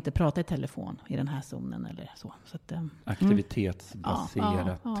 Där får man inte prata i telefon i den här zonen eller så. Så att,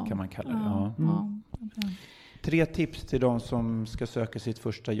 aktivitetsbaserat kan man kalla det. 3 tips till de som ska söka sitt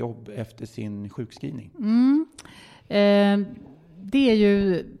första jobb efter sin sjukskrivning. Det är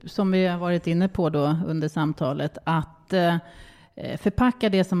ju, som vi har varit inne på då under samtalet, att förpacka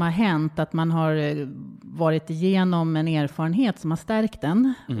det som har hänt, att man har varit igenom en erfarenhet som har stärkt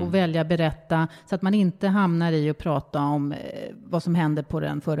den och välja berätta så att man inte hamnar i att prata om vad som hände på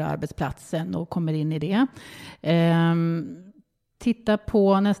den förra arbetsplatsen och kommer in i det. Titta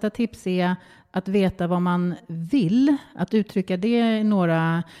på, nästa tips är att veta vad man vill, att uttrycka det i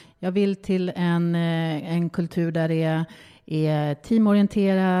några, jag vill till en kultur där det är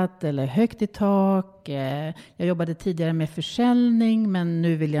teamorienterat eller högt i tak. Jag jobbade tidigare med försäljning, men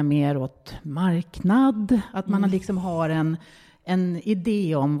nu vill jag mer åt marknad. Att man liksom har en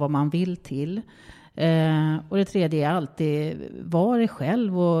idé om vad man vill till. Och det tredje är alltid var dig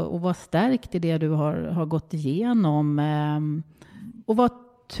själv och var stärkt i det du har gått igenom. Och var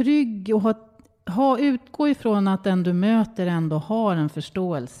trygg och utgå ifrån att den du möter ändå har en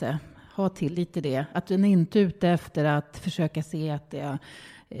förståelse. Ha tillit till det. Att den är inte ute efter att försöka se att det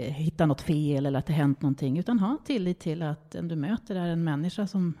hittar något fel eller att det hänt någonting. Utan ha tillit till att den du möter är en människa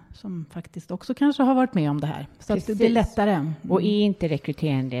som faktiskt också kanske har varit med om det här. Så att det är lättare. Och är inte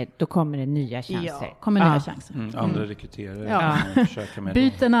rekryterande, då kommer det nya chanser. Ja, kommer nya chanser. Andra rekryterare. Försöka med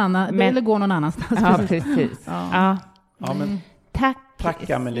byt en annan, eller gå någon annanstans. Ja, precis. Men Tack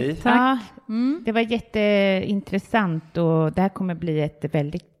Amelie. Tack. Det var jätteintressant och det här kommer bli ett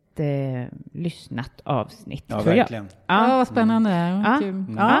väldigt lyssnat avsnitt. Ja, verkligen. Ja, spännande.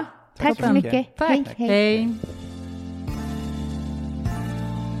 Tack så mycket. Tack. Hej.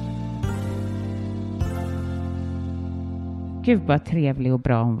 Gud vad trevlig och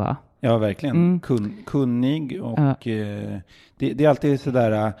bra hon var. Ja, verkligen. Kunnig och det är alltid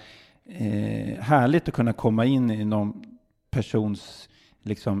sådär härligt att kunna komma in i någon persons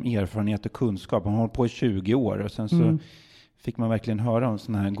liksom erfarenhet och kunskap. Hon har hållit på i 20 år och sen så fick man verkligen höra om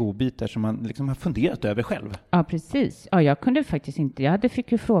såna här godbitar som man liksom har funderat över själv. Ja, precis. Ja, jag kunde faktiskt inte. Jag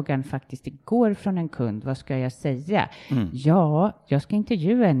fick ju frågan faktiskt igår från en kund. Vad ska jag säga? Ja, jag ska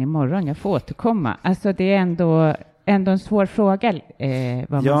intervjua en imorgon. Jag får återkomma. Alltså det är ändå en svår fråga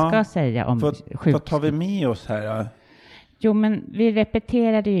vad man ska säga om sjukskrivning. Vad tar vi med oss här? Jo, men vi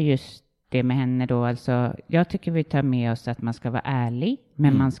repeterade ju just det med henne då. Alltså, jag tycker vi tar med oss att man ska vara ärlig.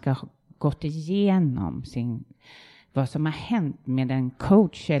 Men man ska ha gått igenom vad som har hänt med en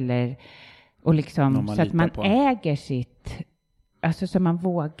coach och liksom så att man äger sitt, alltså så man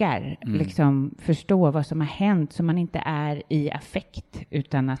vågar liksom förstå vad som har hänt, så man inte är i affekt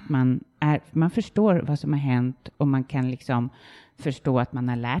utan att man förstår vad som har hänt och man kan liksom förstå att man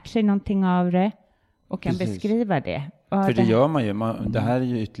har lärt sig någonting av det och kan beskriva det. För det gör man ju, det här är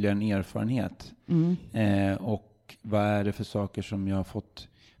ju ytterligare en erfarenhet och vad är det för saker som jag har fått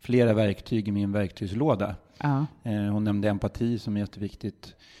flera verktyg i min verktygslåda. Ja. Hon nämnde empati som är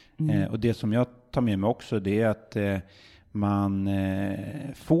jätteviktigt. Och det som jag tar med mig också, det är att man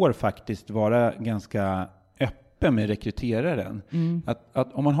får faktiskt vara ganska öppen med rekryteraren.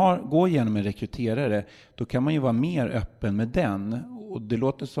 Att om man går igenom en rekryterare, då kan man ju vara mer öppen med den. Och det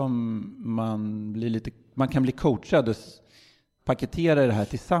låter som man kan bli coachad och paketera det här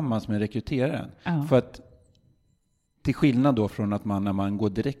tillsammans med rekryteraren. Ja. För att till skillnad då från att när man går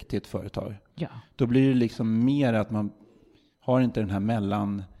direkt till ett företag, då blir det liksom mer att man har inte den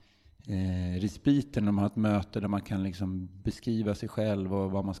här respiten när man har ett möte där man kan liksom beskriva sig själv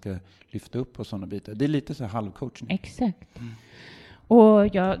och vad man ska lyfta upp och sådana bitar. Det är lite så här halvcoachning. Exakt.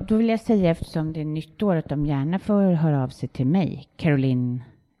 Och då vill jag säga, eftersom det är nytt år, att de gärna får höra av sig till mig,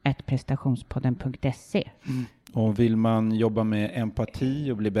 Caroline@prestationspodden.se. Och vill man jobba med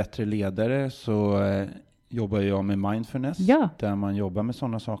empati och bli bättre ledare, så jobbar jag med mindfulness, där man jobbar med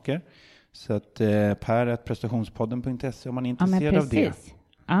sådana saker. Så att Per@prestationspodden.se om man är intresserad av det.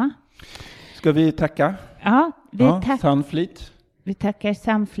 Ja. Ska vi tacka? Ja, Sunfleet. Vi tackar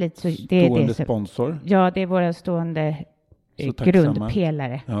Sunfleet. Så det stående är det sponsor. Ja, det är våra stående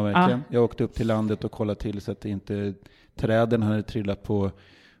grundpelare. Ja, verkligen. Jag åkte upp till landet och kollade till så att inte träden hade trillat på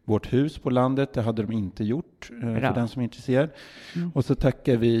vårt hus på landet. Det hade de inte gjort, för den som är intresserad. Och så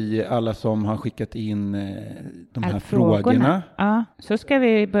tackar vi alla som har skickat in de här frågorna. Ja, så ska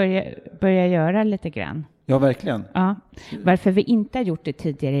vi börja göra lite grann. Ja, verkligen. Ja. Varför vi inte har gjort det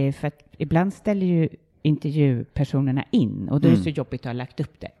tidigare är för att ibland ställer ju intervjupersonerna in, och då är det så jobbigt att ha lagt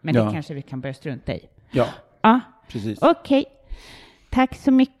upp det. Men det kanske vi kan börja strunta i. Ja, precis. Okej. Tack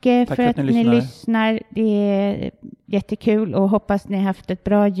så mycket för att ni lyssnar. Det är jättekul, och hoppas ni har haft ett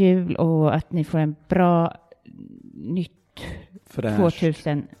bra jul och att ni får en bra nytt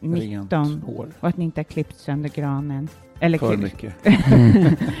 2019 år. Och att ni inte har klippt sönder granen. Eller för mycket.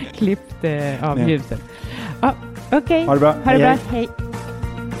 klippt av ljuset. Ja, okej. Ha det bra. Ha det bra. Hej.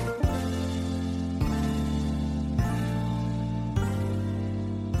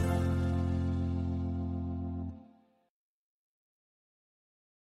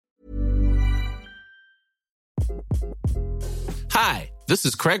 Hi, this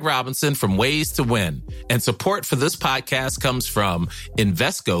is Craig Robinson from Ways to Win, and support for this podcast comes from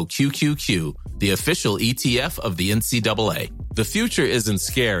Invesco QQQ, the official ETF of the NCAA. The future isn't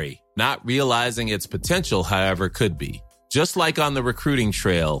scary. Not realizing its potential, however, could be. Just like on the recruiting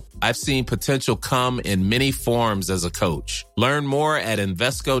trail, I've seen potential come in many forms as a coach. Learn more at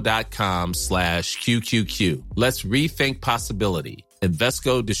Invesco.com/QQQ. Let's rethink possibility.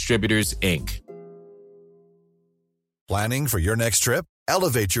 Invesco Distributors, Inc. Planning for your next trip?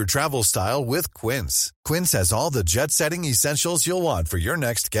 Elevate your travel style with Quince. Quince has all the jet-setting essentials you'll want for your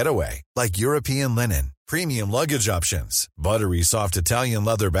next getaway, like European linen, premium luggage options, buttery soft Italian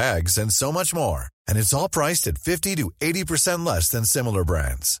leather bags, and so much more. And it's all priced at 50 to 80% less than similar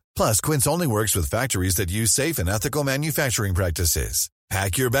brands. Plus, Quince only works with factories that use safe and ethical manufacturing practices.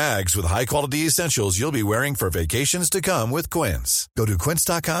 Pack your bags with high-quality essentials you'll be wearing for vacations to come with Quince. Go to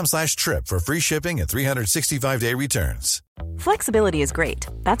quince.com/trip for free shipping and 365-day returns. Flexibility is great.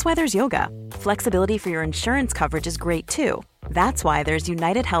 That's why there's yoga. Flexibility for your insurance coverage is great too. That's why there's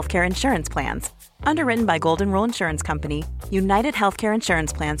United Healthcare Insurance Plans. Underwritten by Golden Rule Insurance Company, United Healthcare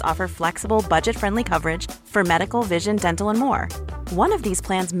Insurance Plans offer flexible, budget-friendly coverage for medical, vision, dental, and more. One of these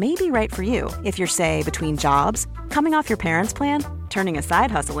plans may be right for you if you're, say, between jobs, coming off your parents' plan, turning a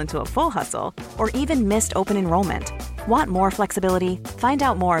side hustle into a full hustle, or even missed open enrollment. Want more flexibility? Find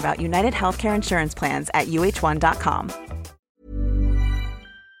out more about United Healthcare Insurance Plans at uh1.com.